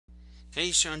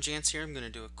Hey, Jantz here. I'm going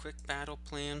to do a quick battle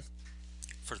plan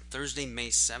for Thursday, May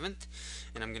 7th,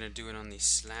 and I'm going to do it on the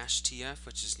slash TF,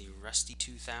 which is the Rusty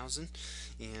 2000,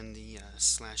 and the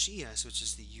slash ES, which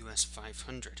is the US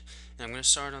 500. And I'm going to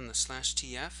start on the slash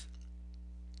TF,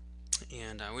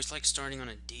 and I always like starting on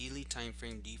a daily time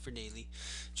frame, D for daily.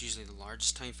 It's usually the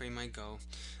largest time frame I go.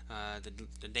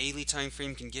 The daily time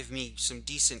frame can give me some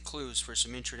decent clues for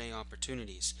some intraday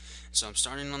opportunities. So I'm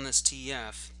starting on this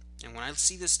TF, and when I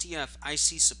see this TF, I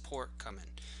see support coming.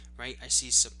 Right, I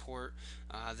see support.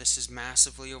 This is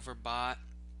massively overbought.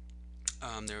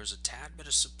 There was a tad bit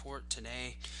of support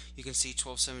today. You can see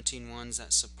 1217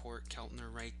 that support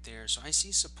Keltner right there. So I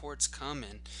see supports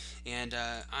coming, and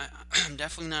I'm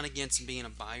definitely not against being a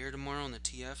buyer tomorrow on the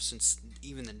TF since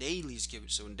even the dailies give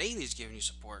it. So when dailies giving you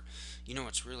support, you know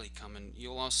it's really coming.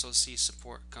 You'll also see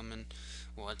support coming.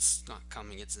 Well, it's not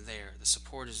coming. It's there. The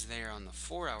support is there on the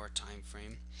 4-hour time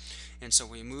frame, and so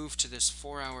we move to this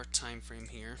 4-hour time frame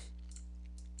here.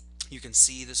 You can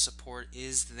see the support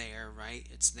is there, right?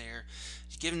 It's there.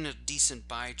 Given a decent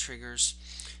buy triggers.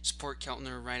 Support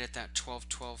Keltner right at that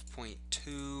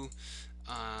 1212.2.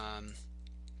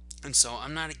 And so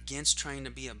I'm not against trying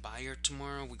to be a buyer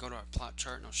tomorrow. We go to our plot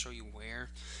chart and I'll show you where.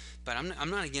 But I'm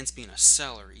not against being a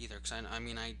seller either, because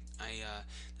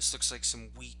this looks like some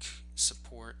weak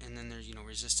support, and then there's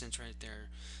resistance right there.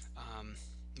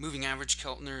 Moving average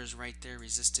Keltner is right there,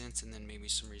 resistance, and then maybe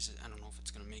some I don't know if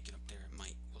it's going to make it up there. It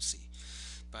might. We'll see.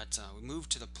 But we move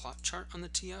to the plot chart on the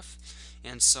TF,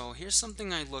 and so here's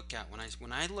something I look at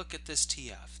when I look at this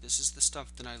TF. This is the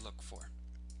stuff that I look for.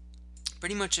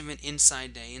 Pretty much of an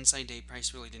inside day. Inside day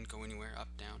price really didn't go anywhere,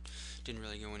 up, down, didn't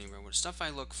really go anywhere. What stuff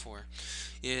I look for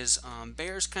is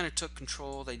bears kind of took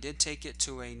control. They did take it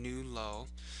to a new low,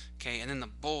 okay, and then the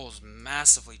bulls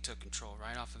massively took control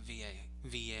right off of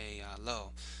VA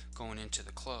low going into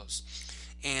the close,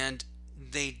 and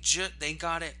they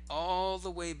got it all the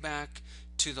way back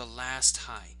to the last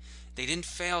high. They didn't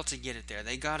fail to get it there.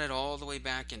 They got it all the way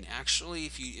back, and actually,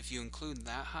 if you include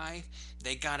that high,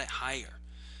 they got it higher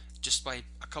just by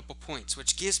a couple points,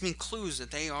 which gives me clues that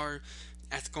they are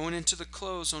going into the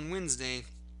close on Wednesday.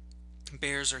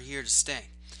 Bears are here to stay.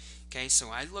 Okay, so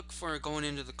I look for going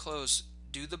into the close.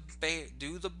 Do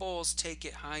the bulls take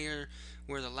it higher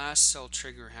where the last sell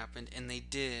trigger happened? And they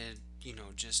did.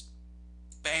 Just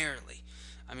barely.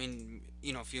 I mean,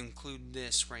 if you include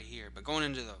this right here, but going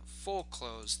into the full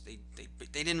close, they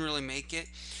didn't really make it.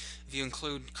 If you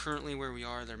include currently where we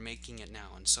are, they're making it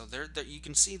now, and so they're you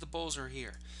can see the bulls are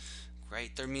here,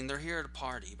 right? They're here to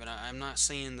party, but I'm not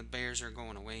saying the bears are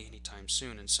going away anytime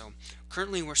soon. And so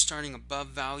currently we're starting above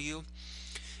value,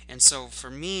 and so for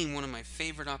me, one of my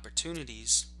favorite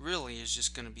opportunities really is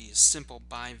just going to be a simple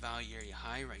buy value area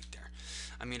high right there.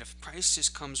 I mean, if price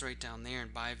just comes right down there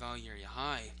and buy value area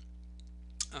high,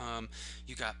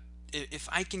 you got, if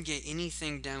I can get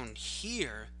anything down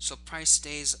here, so price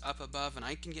stays up above, and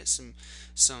I can get some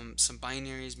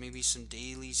binaries, maybe some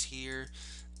dailies here.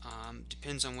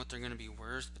 Depends on what they're going to be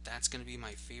worth, but that's going to be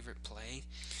my favorite play.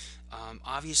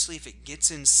 Obviously, if it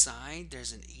gets inside,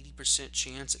 there's an 80%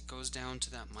 chance it goes down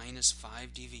to that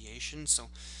 -5 deviation. So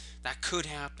that could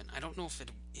happen. I don't know if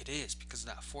it is because of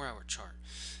that 4-hour chart,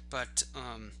 but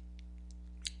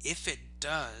if it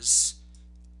does,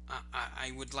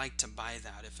 I would like to buy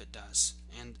that if it does.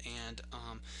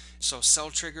 So sell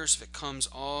triggers, if it comes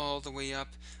all the way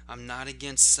up, I'm not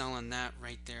against selling that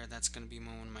right there. That's going to be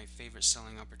one of my favorite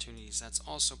selling opportunities. That's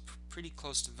also pretty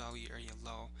close to value area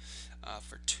low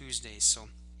for Tuesday. So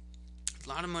a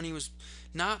lot of money was,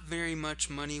 not very much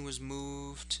money was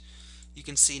moved. You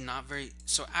can see not very,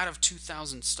 so out of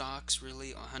 2,000 stocks,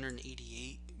 really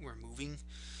 188 were moving.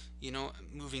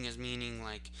 Moving as meaning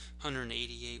like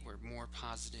 188 were more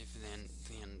positive than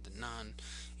the none,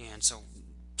 and so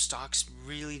stocks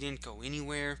really didn't go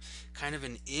anywhere. Kind of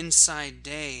an inside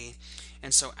day,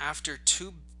 and so after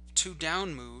two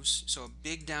down moves, so a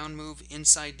big down move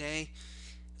inside day,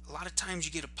 a lot of times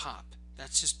you get a pop.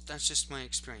 That's just my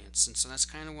experience, and so that's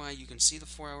kind of why you can see the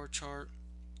 4-hour chart.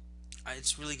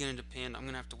 It's really going to depend. I'm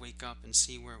going to have to wake up and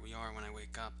see where we are when I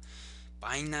wake up.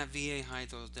 Buying that VA high,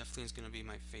 though, definitely is going to be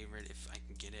my favorite if I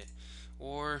can get it.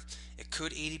 Or it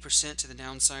could 80% to the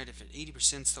downside. If it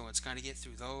 80%, though, it's got to get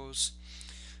through those.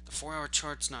 The 4-hour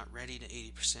chart's not ready to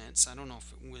 80%, so I don't know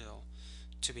if it will,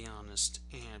 to be honest.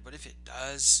 But if it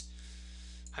does,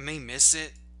 I may miss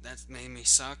it. That may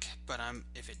suck, but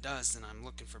if it does, then I'm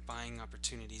looking for buying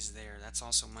opportunities there. That's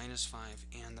also -5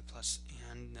 and the plus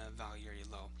and the value area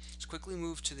low. Let's quickly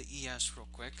move to the ES real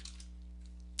quick.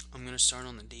 I'm going to start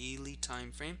on the daily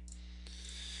time frame,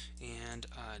 and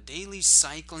daily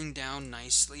cycling down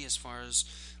nicely as far as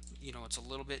you know, it's a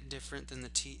little bit different than the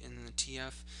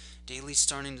TF. Daily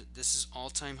starting, this is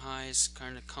all-time highs,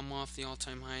 kind of come off the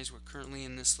all-time highs. We're currently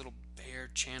in this little bear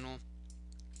channel,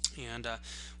 and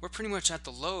we're pretty much at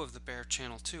the low of the bear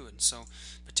channel too, and so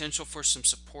potential for some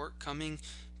support coming.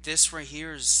 This right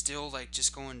here is still like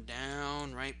just going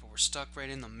down, right, but we're stuck right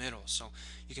in the middle. So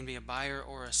you can be a buyer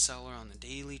or a seller on the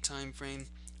daily time frame.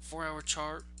 4-hour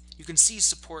chart, you can see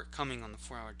support coming on the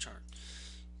 4-hour chart.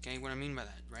 Okay, what I mean by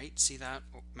that, right? See that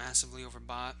massively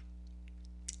overbought.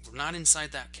 We're not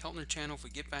inside that Keltner channel. If we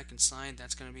get back inside,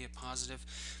 that's going to be a positive.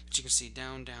 But you can see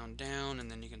down, down, down, and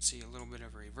then you can see a little bit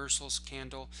of a reversals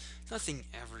candle. Nothing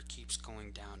ever keeps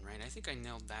going down, right? I think I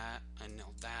nailed that. I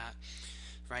nailed that,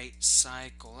 right?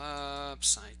 Cycle up,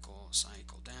 cycle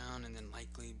down, and then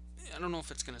likely, I don't know if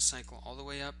it's going to cycle all the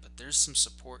way up, but there's some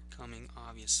support coming,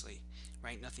 obviously,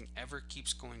 right? Nothing ever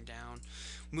keeps going down.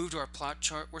 Move to our plot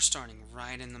chart. We're starting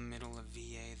right in the middle of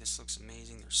VA. This looks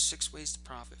amazing. There's 6 ways to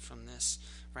profit from this,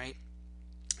 right?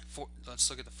 Let's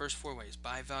look at the first 4 ways.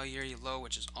 Buy value area low,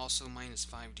 which is also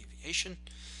 -5 deviation.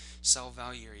 Sell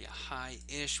value area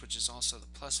high-ish, which is also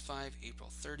the +5 April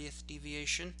 30th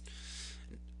deviation.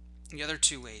 The other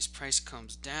 2 ways, price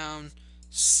comes down,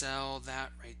 sell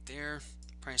that right there.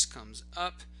 Price comes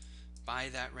up, buy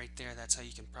that right there. That's how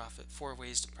you can profit. 4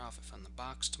 ways to profit from the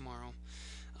box tomorrow.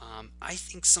 I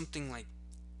think something like,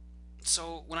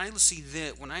 so when I see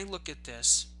that, when I look at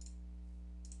this,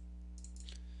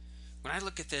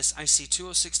 I see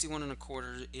 2061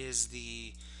 1/4 is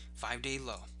the 5-day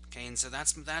low. Okay, and so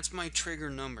that's my trigger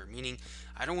number, meaning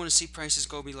I don't want to see prices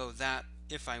go below that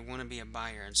if I want to be a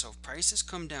buyer. And so if prices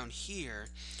come down here,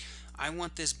 I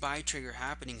want this buy trigger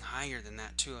happening higher than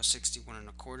that 2061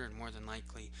 1/4, and more than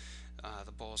likely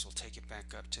the bulls will take it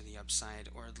back up to the upside,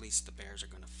 or at least the bears are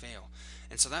going to fail.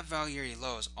 And so that value area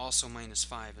low is also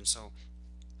 -5, and so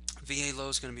VA low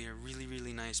is going to be a really,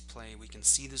 really nice play. We can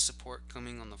see the support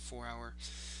coming on the 4-hour.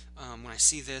 When I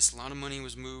see this, a lot of money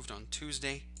was moved on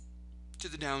Tuesday to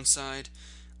the downside.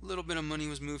 A little bit of money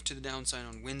was moved to the downside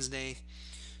on Wednesday.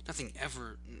 Nothing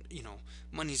ever, you know,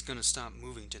 money's going to stop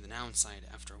moving to the downside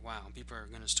after a while. People are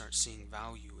going to start seeing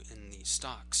value in these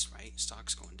stocks, right?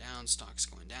 Stocks going down, stocks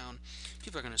going down.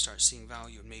 People are going to start seeing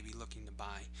value and maybe looking to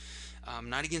buy.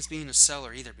 Not against being a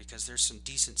seller either, because there's some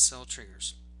decent sell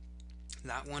triggers.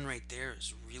 That one right there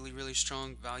is really, really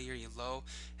strong. Value area low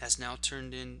has now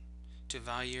turned into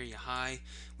value area high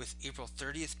with April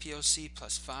 30th POC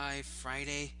 +5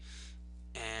 Friday.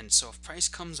 And so if price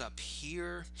comes up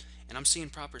here and I'm seeing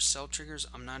proper sell triggers,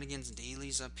 I'm not against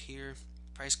dailies up here.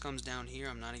 Price comes down here,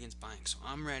 I'm not against buying. So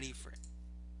I'm ready for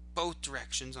both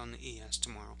directions on the ES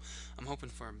tomorrow. I'm hoping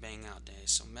for a bang out day.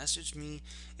 So message me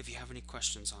if you have any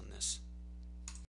questions on this.